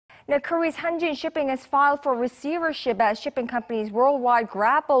Now, Korea's Hanjin Shipping has filed for receivership as shipping companies worldwide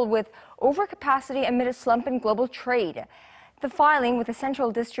grapple with overcapacity amid a slump in global trade. The filing with the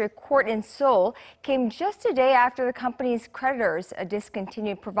Central District Court in Seoul came just a day after the company's creditors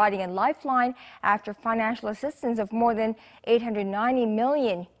discontinued providing a lifeline after financial assistance of more than $890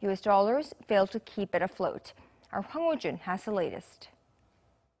 million failed to keep it afloat. Our Hwang Ho-jun has the latest.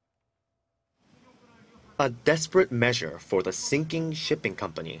 A desperate measure for the sinking shipping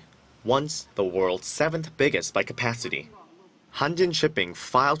company, once the world's seventh biggest by capacity. Hanjin Shipping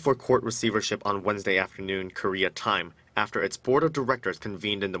filed for court receivership on Wednesday afternoon, Korea time, after its board of directors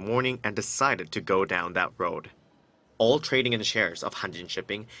convened in the morning and decided to go down that road. All trading in shares of Hanjin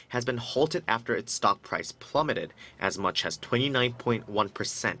Shipping has been halted after its stock price plummeted as much as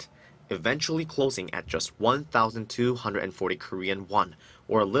 29.1%, eventually closing at just 1,240 Korean won,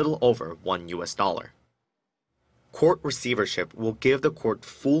 or a little over $1. Court receivership will give the court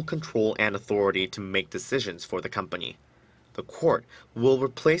full control and authority to make decisions for the company. The court will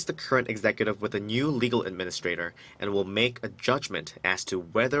replace the current executive with a new legal administrator and will make a judgment as to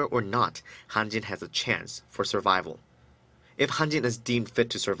whether or not Hanjin has a chance for survival. If Hanjin is deemed fit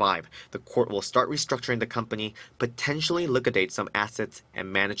to survive, the court will start restructuring the company, potentially liquidate some assets,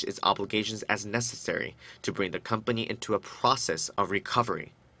 and manage its obligations as necessary to bring the company into a process of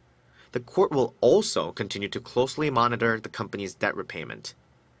recovery. The court will also continue to closely monitor the company's debt repayment.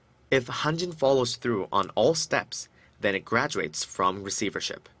 If Hanjin follows through on all steps, then it graduates from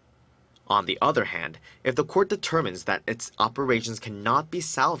receivership. On the other hand, if the court determines that its operations cannot be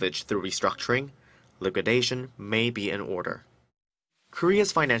salvaged through restructuring, liquidation may be in order.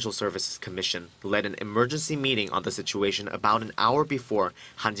 Korea's Financial Services Commission led an emergency meeting on the situation about an hour before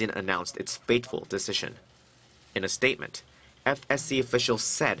Hanjin announced its fateful decision. In a statement, FSC officials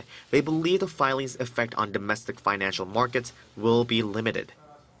said they believe the filing's effect on domestic financial markets will be limited.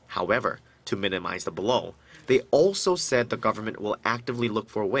 However, to minimize the blow, they also said the government will actively look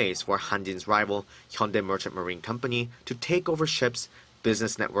for ways for Hanjin's rival, Hyundai Merchant Marine Company, to take over ships,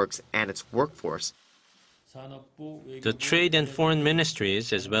 business networks, and its workforce. The trade and foreign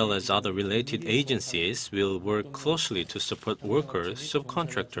ministries, as well as other related agencies, will work closely to support workers,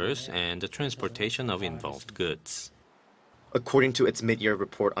 subcontractors, and the transportation of involved goods. According to its mid-year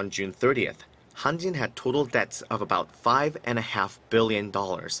report on June 30th, Hanjin had total debts of about $5.5 billion,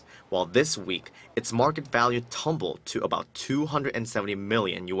 while this week its market value tumbled to about $270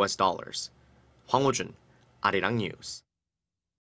 million. Hwang Ho-jun, Arirang News.